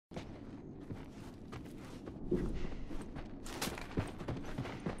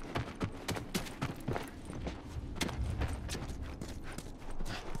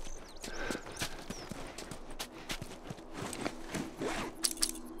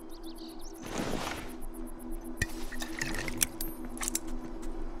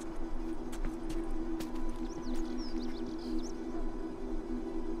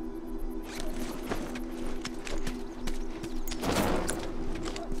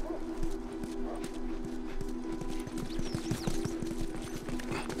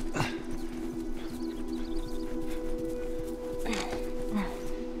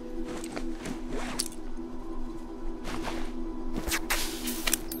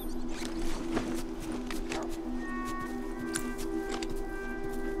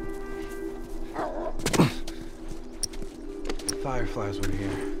fireflies were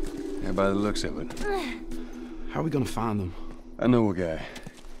here. Yeah, by the looks of it. How are we gonna find them? I know a guy.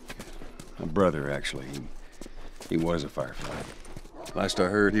 My brother, actually. He was a firefly. Last I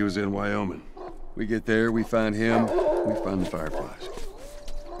heard, he was in Wyoming. We get there, we find him, we find the fireflies.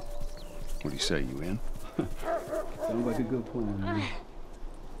 What do you say, you in? Sounds like a good plan, man.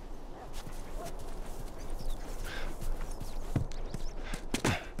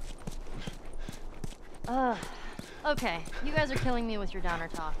 Okay. You guys are killing me with your downer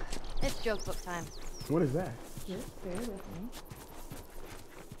talk. It's joke book time. What is that? Just bear with me.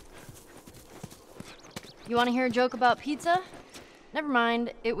 You want to hear a joke about pizza? Never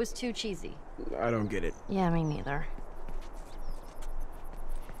mind, it was too cheesy. I don't get it. Yeah, me neither.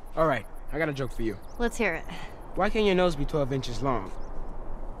 Alright, I got a joke for you. Let's hear it. Why can't your nose be 12 inches long?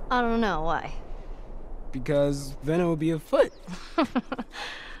 I don't know, why? Because then it would be a foot.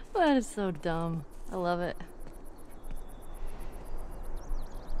 That is so dumb. I love it.